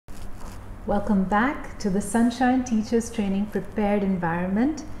Welcome back to the Sunshine Teachers Training Prepared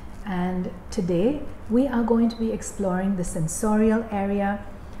Environment, and today we are going to be exploring the sensorial area,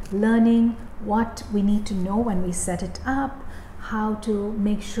 learning what we need to know when we set it up, how to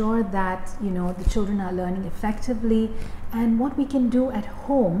make sure that the children are learning effectively, and what we can do at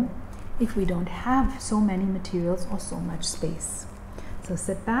home if we don't have so many materials or so much space. So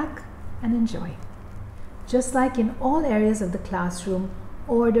sit back and enjoy. Just like in all areas of the classroom,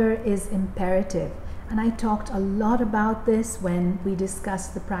 order is imperative, and I talked a lot about this when we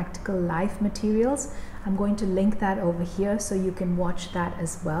discussed the practical life materials. I'm going to link that over here so you can watch that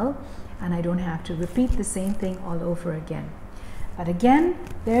as well, and I don't have to repeat the same thing all over again. But again,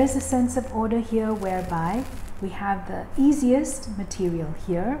 there is a sense of order here whereby we have the easiest material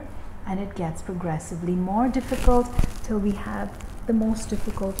here, and it gets progressively more difficult till we have the most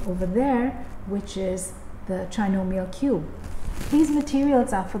difficult over there, which is the trinomial cube. These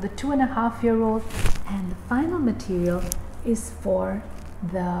materials are for the 2.5-year-old, and the final material is for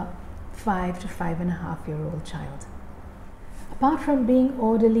the 5 to 5.5-year-old child. Apart from being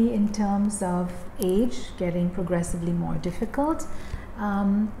orderly in terms of age, getting progressively more difficult,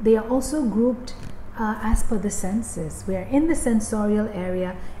 they are also grouped as per the senses. We are in the sensorial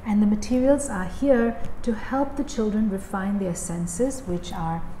area, and the materials are here to help the children refine their senses, which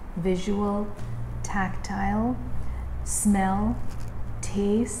are visual, tactile, smell,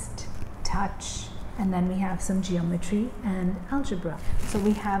 taste, touch, and then we have some geometry and algebra. So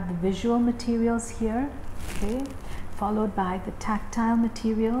we have the visual materials here, okay, followed by the tactile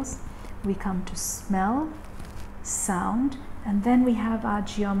materials. We come to smell, sound, and then we have our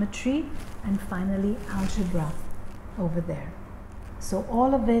geometry, and finally algebra over there. So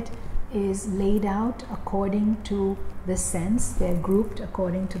all of it is laid out according to the sense. They're grouped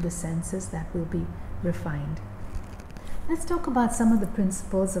according to the senses that will be refined. Let's talk about some of the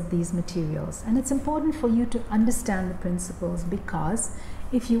principles of these materials, and it's important for you to understand the principles, because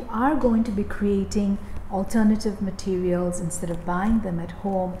if you are going to be creating alternative materials instead of buying them at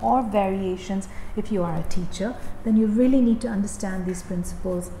home, or variations if you are a teacher, then you really need to understand these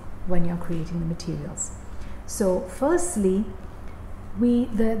principles when you're creating the materials. So firstly,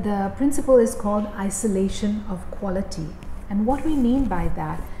 the principle is called isolation of quality, and what we mean by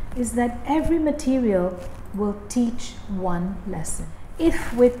that is that every material will teach one lesson.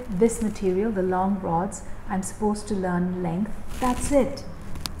 If with this material, the long rods, I'm supposed to learn length, that's it.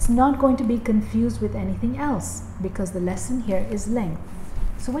 It's not going to be confused with anything else, because the lesson here is length.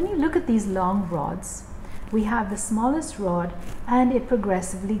 So when you look at these long rods, we have the smallest rod, and it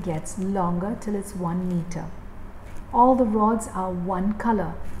progressively gets longer till it's 1 meter. All the rods are one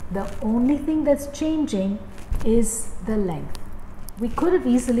color. The only thing that's changing is the length. We could have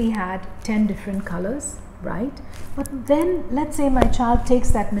easily had 10 different colors, right? But then let's say my child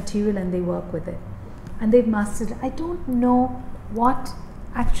takes that material and they work with it and they've mastered it. I don't know what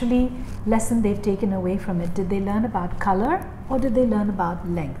actually lesson they've taken away from it. Did they learn about color, or did they learn about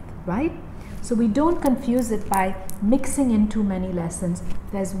length, right? So we don't confuse it by mixing in too many lessons.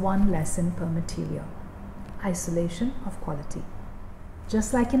 There's one lesson per material. Isolation of quality.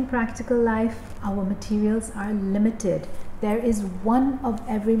 Just like in practical life, our materials are limited. There is one of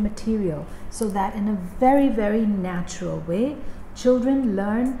every material, so that in a very, very natural way, children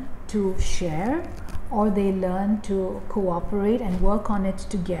learn to share, or they learn to cooperate and work on it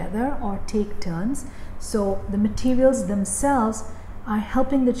together, or take turns. So the materials themselves are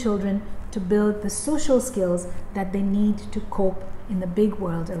helping the children to build the social skills that they need to cope in the big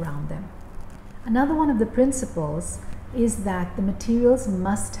world around them. Another one of the principles is that the materials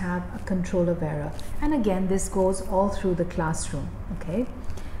must have a control of error. And again, this goes all through the classroom, okay?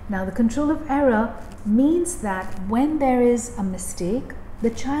 Now, the control of error means that when there is a mistake, the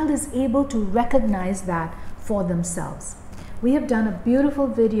child is able to recognize that for themselves. We have done a beautiful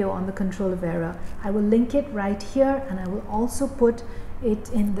video on the control of error. I will link it right here, and I will also put it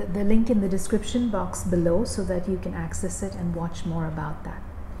in the link in the description box below so that you can access it and watch more about that.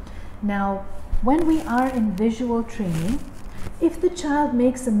 Now, when we are in visual training, if the child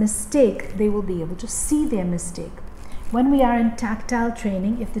makes a mistake, they will be able to see their mistake. When we are in tactile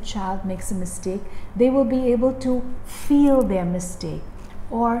training, if the child makes a mistake, they will be able to feel their mistake,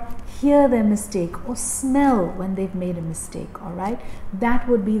 or hear their mistake, or smell when they've made a mistake, all right? That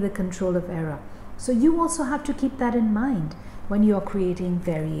would be the control of error. So you also have to keep that in mind when you're creating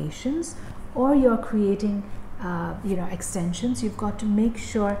variations, or you're creating extensions. You've got to make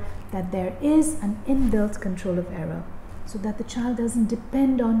sure that there is an inbuilt control of error, so that the child doesn't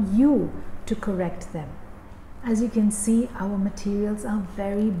depend on you to correct them. As you can see, our materials are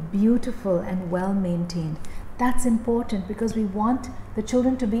very beautiful and well maintained. That's important because we want the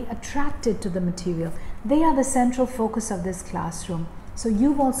children to be attracted to the material. They are the central focus of this classroom. So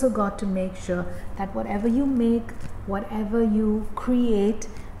you've also got to make sure that whatever you make, whatever you create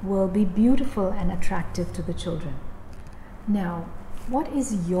will be beautiful and attractive to the children. Now, what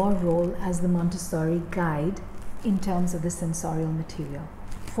is your role as the Montessori guide in terms of the sensorial material?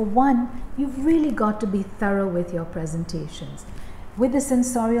 For one, you've really got to be thorough with your presentations. With the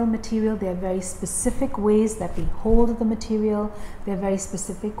sensorial material, there are very specific ways that we hold the material. There are very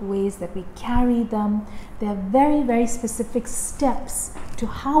specific ways that we carry them. There are very, very specific steps to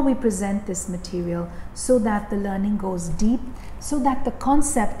how we present this material so that the learning goes deep, so that the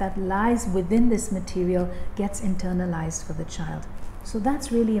concept that lies within this material gets internalized for the child. So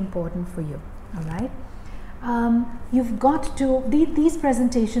that's really important for you, all right? You've got to, these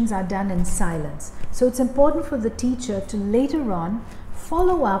presentations are done in silence. So it's important for the teacher to later on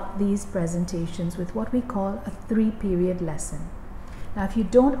follow up these presentations with what we call a 3-period lesson. Now, if you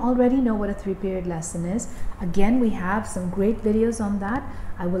don't already know what a 3-period lesson is, again, we have some great videos on that.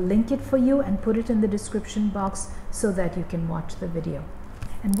 I will link it for you and put it in the description box so that you can watch the video.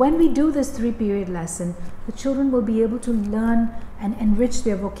 And when we do this 3-period lesson, the children will be able to learn and enrich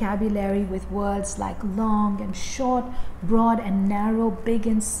their vocabulary with words like long and short, broad and narrow, big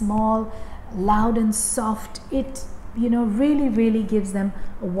and small, loud and soft. It, really gives them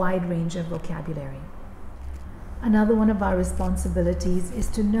a wide range of vocabulary. Another one of our responsibilities is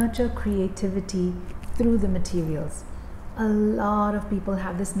to nurture creativity through the materials. A lot of people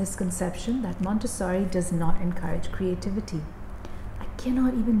have this misconception that Montessori does not encourage creativity. I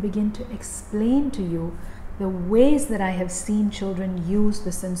cannot even begin to explain to you the ways that I have seen children use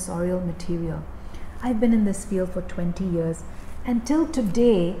the sensorial material. I've been in this field for 20 years. Until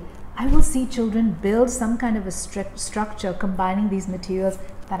today, I will see children build some kind of a structure combining these materials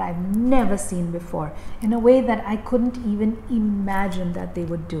that I've never seen before, in a way that I couldn't even imagine that they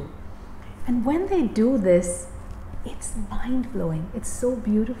would do. And when they do this, it's mind-blowing. It's so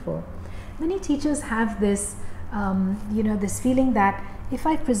beautiful. Many teachers have this this feeling that if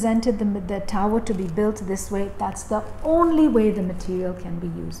I presented the tower to be built this way, that's the only way the material can be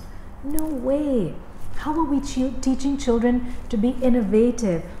used. No way. How are we teaching children to be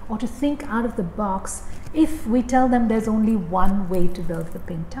innovative or to think out of the box if we tell them there's only one way to build the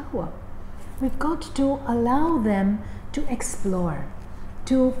pink tower? We've got to allow them to explore,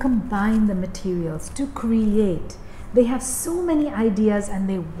 to combine the materials, to create. They have so many ideas and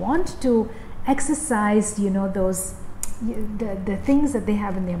they want to exercise, those the things that they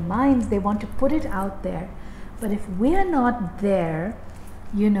have in their minds. They want to put it out there. But if we're not there,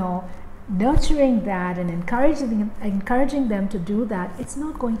 nurturing that and encouraging them to do that, it's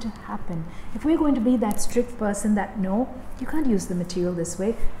not going to happen. If we're going to be that strict person that, no, you can't use the material this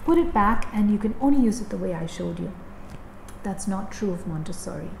way, put it back and you can only use it the way I showed you. That's not true of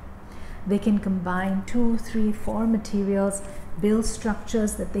Montessori. They can combine 2, 3, 4 materials, build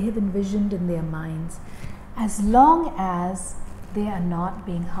structures that they have envisioned in their minds, as long as they are not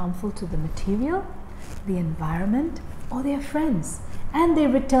being harmful to the material, the environment, or their friends, and they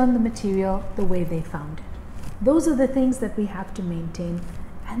return the material the way they found it. Those are the things that we have to maintain,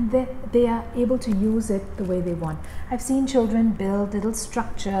 and they are able to use it the way they want. I've seen children build little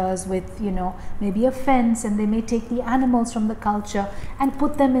structures with, maybe a fence, and they may take the animals from the culture and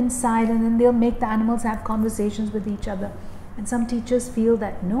put them inside, and then they'll make the animals have conversations with each other. And some teachers feel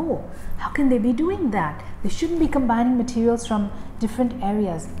that, no, how can they be doing that? They shouldn't be combining materials from different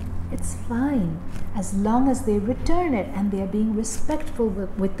areas. It's fine, as long as they return it and they are being respectful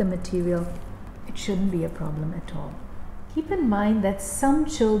with the material. It shouldn't be a problem at all. Keep in mind that some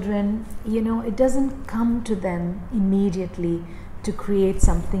children, it doesn't come to them immediately to create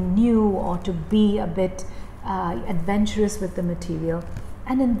something new or to be a bit adventurous with the material.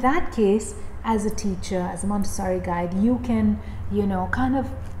 And in that case, as a teacher, as a Montessori guide, you can, kind of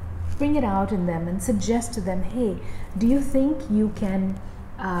bring it out in them and suggest to them, hey, do you think you can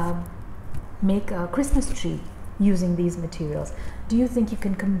make a Christmas tree using these materials? Do you think you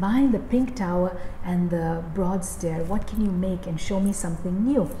can combine the pink tower and the broad stair? What can you make, and show me something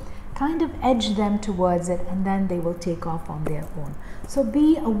new? Kind of edge them towards it, and then they will take off on their own. So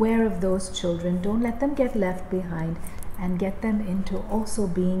be aware of those children. Don't let them get left behind, and get them into also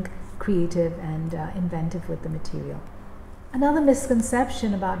being creative and inventive with the material. Another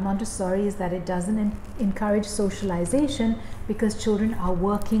misconception about Montessori is that it doesn't encourage socialization because children are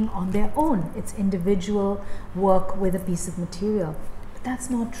working on their own. It's individual work with a piece of material. But that's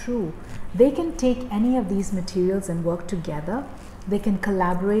not true. They can take any of these materials and work together. They can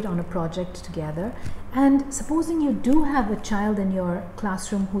collaborate on a project together, And supposing you do have a child in your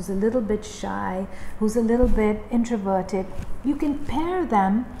classroom who's a little bit shy, who's a little bit introverted, you can pair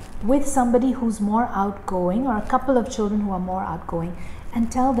them with somebody who's more outgoing, or a couple of children who are more outgoing, and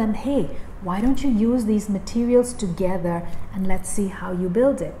tell them, hey, why don't you use these materials together and let's see how you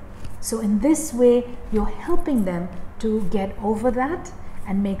build it. So in this way, you're helping them to get over that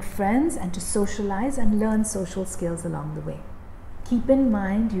and make friends and to socialize and learn social skills along the way. Keep in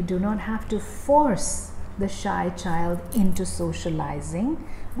mind, you do not have to force the shy child into socializing.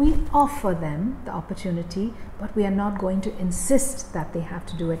 We offer them the opportunity, but we are not going to insist that they have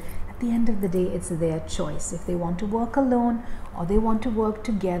to do it. At the end of the day, it's their choice. If they want to work alone or they want to work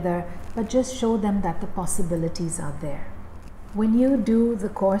together, but just show them that the possibilities are there. When you do the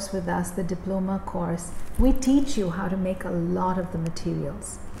course with us, the diploma course, we teach you how to make a lot of the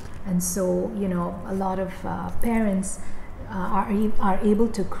materials. And so, you know, a lot of parents are able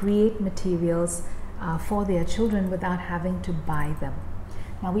to create materials for their children without having to buy them.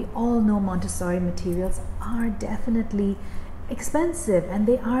 Now, we all know Montessori materials are definitely expensive and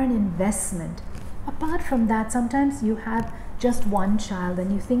they are an investment. Apart from that, sometimes you have just one child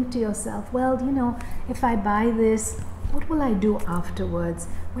and you think to yourself, well, you know, if I buy this, what will I do afterwards?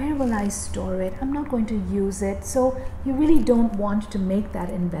 Where will I store it? I'm not going to use it. So you really don't want to make that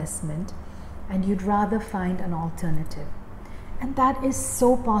investment and you'd rather find an alternative. And that is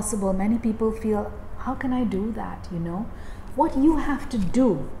so possible. Many people feel, how can I do that, you know? What you have to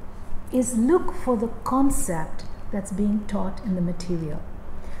do is look for the concept that's being taught in the material.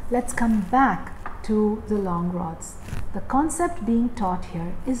 Let's come back to the long rods. The concept being taught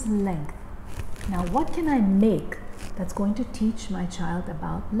here is length. Now, what can I make that's going to teach my child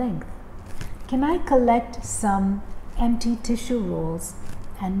about length? Can I collect some empty tissue rolls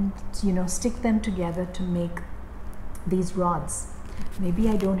and, you know, stick them together to make these rods? Maybe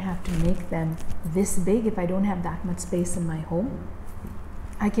I don't have to make them this big if I don't have that much space in my home.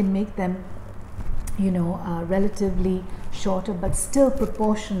 I can make them, you know, relatively shorter but still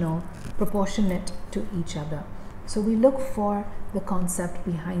proportionate to each other. So we look for the concept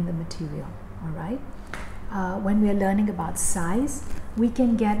behind the material, all right? When we are learning about size, we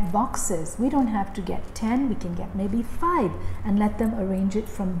can get boxes. We don't have to get 10, we can get maybe 5 and let them arrange it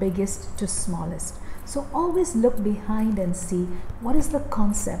from biggest to smallest. So always look behind and see what is the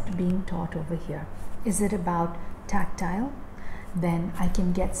concept being taught over here. Is it about tactile? Then I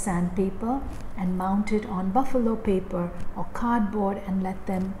can get sandpaper and mount it on buffalo paper or cardboard and let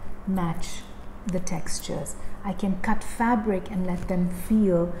them match the textures. I can cut fabric and let them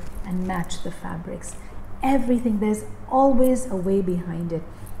feel and match the fabrics. Everything, there's always a way behind it.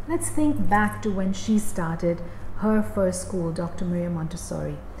 Let's think back to when she started her first school, Dr. Maria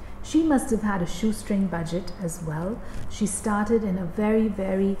Montessori. She must have had a shoestring budget as well. She started in a very,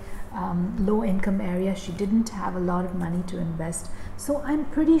 very low income area. She didn't have a lot of money to invest. So I'm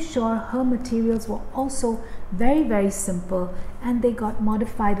pretty sure her materials were also very, very simple and they got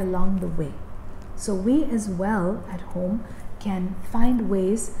modified along the way. So we as well at home can find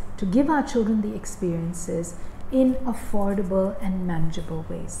ways to give our children the experiences in affordable and manageable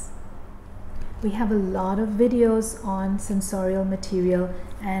ways. We have a lot of videos on sensorial material,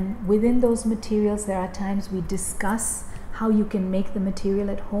 and within those materials there are times we discuss how you can make the material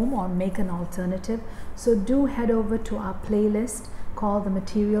at home or make an alternative. So do head over to our playlist called the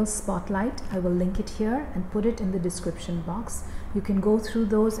Material Spotlight. I will link it here and put it in the description box. You can go through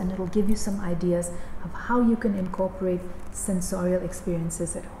those and it'll give you some ideas of how you can incorporate sensorial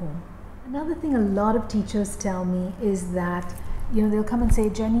experiences at home. Another thing a lot of teachers tell me is that, you know, they'll come and say,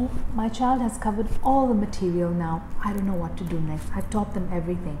 Jenny, my child has covered all the material now. I don't know what to do next. I've taught them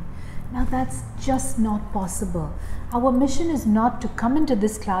everything. Now that's just not possible. Our mission is not to come into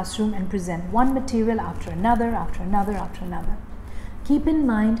this classroom and present one material after another, after another, after another. Keep in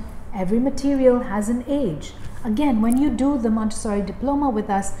mind, every material has an age. Again, when you do the Montessori diploma with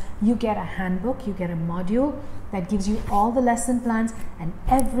us, you get a handbook, you get a module that gives you all the lesson plans, and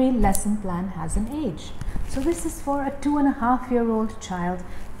every lesson plan has an age. So this is for a 2.5-year-old child,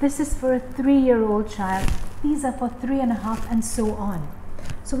 this is for a 3-year-old child, these are for 3.5 and so on.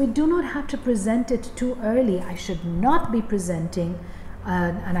 So we do not have to present it too early. I should not be presenting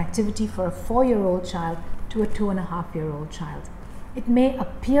an activity for a 4-year-old child to a 2.5-year-old child. It may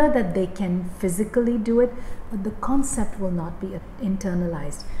appear that they can physically do it, but the concept will not be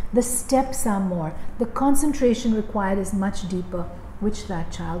internalized. The steps are more. The concentration required is much deeper, which that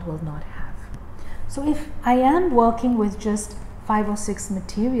child will not have. So if I am working with just 5 or 6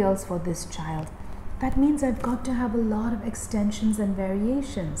 materials for this child, that means I've got to have a lot of extensions and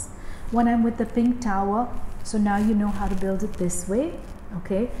variations. When I'm with the pink tower, so now you know how to build it this way,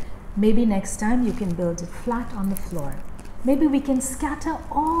 okay? Maybe next time you can build it flat on the floor. Maybe we can scatter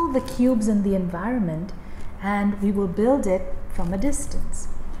all the cubes in the environment and we will build it from a distance.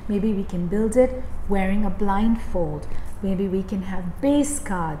 Maybe we can build it wearing a blindfold. Maybe we can have base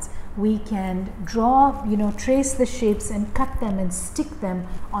cards. We can draw, trace the shapes and cut them and stick them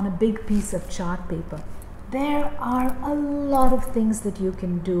on a big piece of chart paper. There are a lot of things that you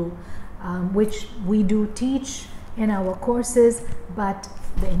can do, which we do teach in our courses, but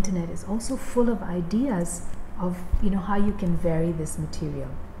the internet is also full of ideas of how you can vary this material.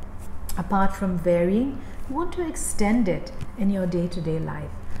 Apart from varying, you want to extend it in your day-to-day life.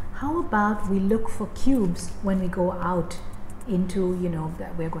 How about we look for cubes when we go out into,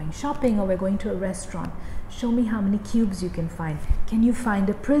 that we're going shopping or we're going to a restaurant. Show me how many cubes you can find. Can you find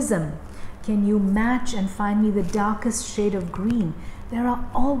a prism? Can you match and find me the darkest shade of green? There are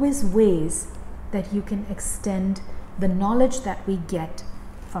always ways that you can extend the knowledge that we get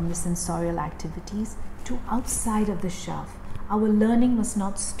from the sensorial activities to outside of the shelf. Our learning must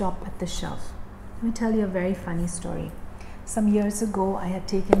not stop at the shelf. Let me tell you a very funny story. Some years ago, I had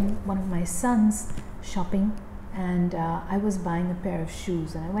taken one of my sons shopping, and I was buying a pair of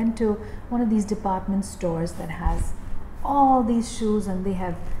shoes, and I went to one of these department stores that has all these shoes, and they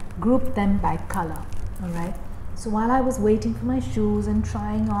have grouped them by color. All right. So while I was waiting for my shoes and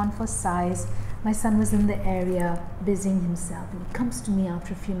trying on for size, my son was in the area busying himself, and he comes to me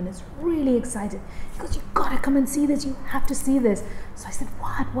after a few minutes really excited. He goes, "You gotta come and see this, you have to see this." So I said,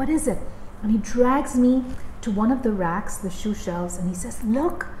 what is it? And he drags me to one of the racks, the shoe shelves, and he says,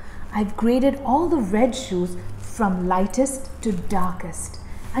 "Look, I've graded all the red shoes from lightest to darkest."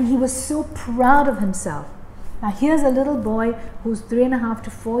 And he was so proud of himself. Now here's a little boy who's 3.5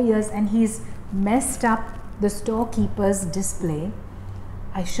 to 4 years, and he's messed up the storekeeper's display.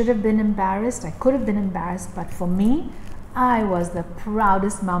 I should have been embarrassed. I could have been embarrassed, but for me, I was the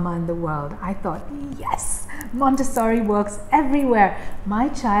proudest mama in the world. I thought, yes, Montessori works everywhere. My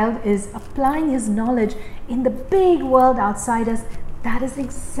child is applying his knowledge in the big world outside us. That is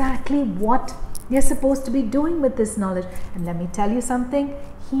exactly what we're supposed to be doing with this knowledge. And let me tell you something,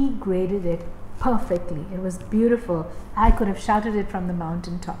 he graded it perfectly. It was beautiful. I could have shouted it from the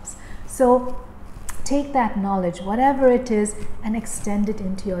mountaintops. So take that knowledge, whatever it is, and extend it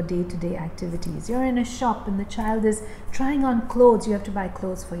into your day-to-day activities. You're in a shop and the child is trying on clothes. You have to buy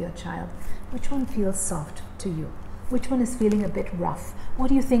clothes for your child. Which one feels soft to you? Which one is feeling a bit rough? What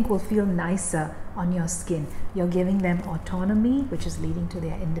do you think will feel nicer on your skin? You're giving them autonomy, which is leading to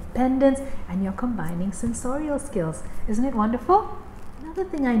their independence, and you're combining sensorial skills. Isn't it wonderful? Another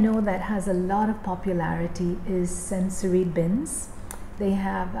thing I know that has a lot of popularity is sensory bins. They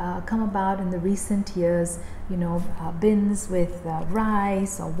have come about in the recent years, bins with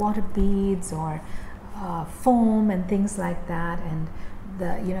rice or water beads or foam and things like that, and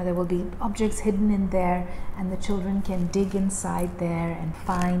there will be objects hidden in there, and the children can dig inside there and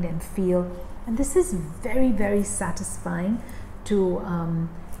find and feel. And this is very, very satisfying to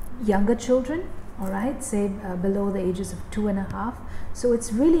younger children, all right, say below the ages of 2.5. So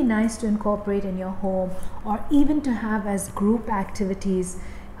it's really nice to incorporate in your home, or even to have as group activities.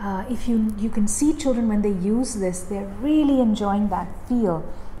 If you can see children when they use this, they're really enjoying that feel.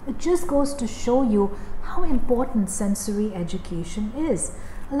 It just goes to show you how important sensory education is.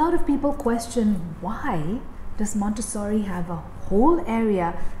 A lot of people question, why does Montessori have a whole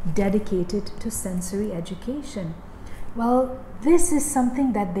area dedicated to sensory education? Well, this is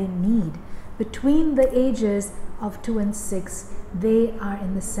something that they need. Between the ages of 2 and 6, they are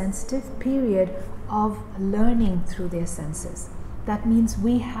in the sensitive period of learning through their senses. That means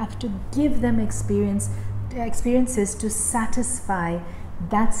we have to give them experiences to satisfy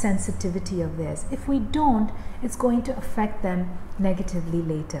that sensitivity of theirs. If we don't, it's going to affect them negatively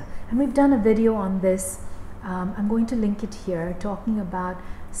later. And we've done a video on this. I'm going to link it here, talking about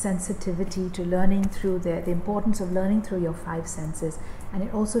sensitivity to learning through the importance of learning through your 5 senses. And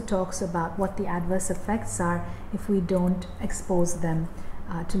it also talks about what the adverse effects are if we don't expose them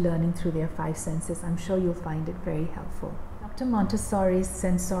to learning through their 5 senses. I'm sure you'll find it very helpful. Dr. Montessori's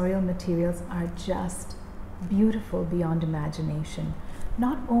sensorial materials are just beautiful beyond imagination.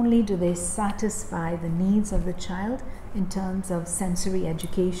 Not only do they satisfy the needs of the child in terms of sensory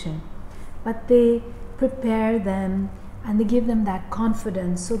education, but they prepare them and they give them that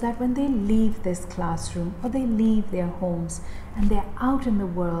confidence so that when they leave this classroom or they leave their homes and they're out in the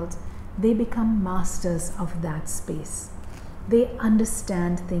world, they become masters of that space. They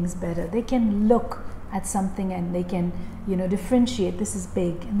understand things better. They can look at something and they can, differentiate. This is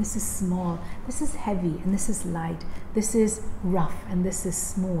big and this is small. This is heavy and this is light. This is rough and this is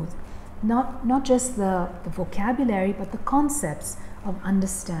smooth. Not just the vocabulary, but the concepts of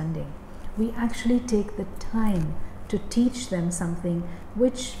understanding. We actually take the time to teach them something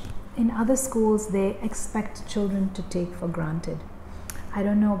which in other schools they expect children to take for granted. I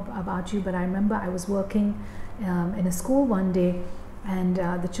don't know about you, but I remember I was working in a school one day, and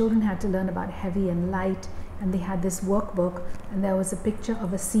the children had to learn about heavy and light, and they had this workbook, and there was a picture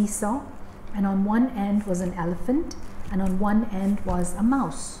of a seesaw, and on one end was an elephant, and on one end was a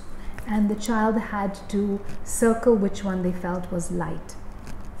mouse, and the child had to circle which one they felt was light.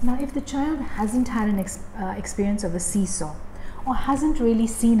 Now, if the child hasn't had an experience of a seesaw, or hasn't really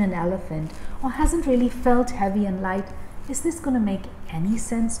seen an elephant, or hasn't really felt heavy and light, is this going to make any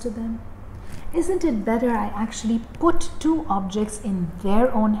sense to them? Isn't it better I actually put two objects in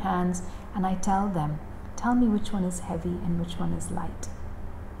their own hands and I tell them, tell me which one is heavy and which one is light?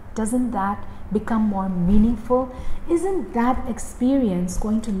 Doesn't that become more meaningful? Isn't that experience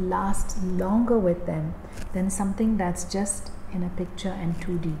going to last longer with them than something that's just in a picture and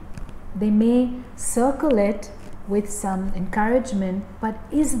 2D? They may circle it with some encouragement, but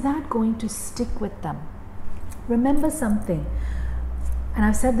is that going to stick with them? Remember something, and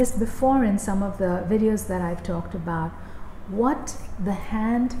I've said this before in some of the videos that I've talked about, what the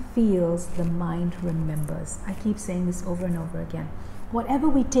hand feels, the mind remembers. I keep saying this over and over again. Whatever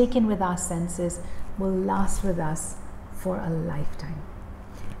we take in with our senses will last with us for a lifetime.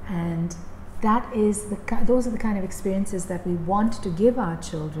 And those are the kind of experiences that we want to give our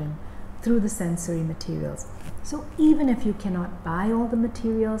children through the sensory materials. So even if you cannot buy all the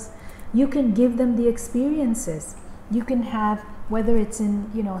materials, you can give them the experiences. You can have, whether it's in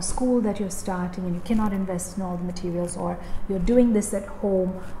a school that you're starting and you cannot invest in all the materials, or you're doing this at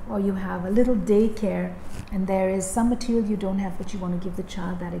home, or you have a little daycare and there is some material you don't have but you want to give the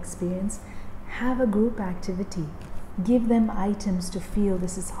child that experience, have a group activity. Give them items to feel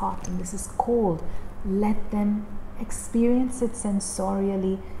this is hot and this is cold. Let them experience it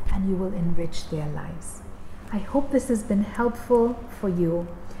sensorially and you will enrich their lives. I hope this has been helpful for you.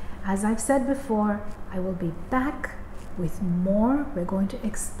 As I've said before, I will be back with more. We're going to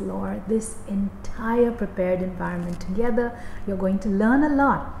explore this entire prepared environment together. You're going to learn a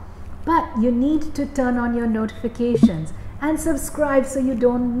lot, but you need to turn on your notifications and subscribe so you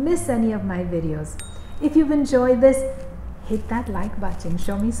don't miss any of my videos. If you've enjoyed this, hit that like button,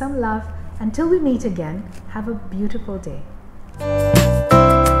 show me some love. Until we meet again, have a beautiful day.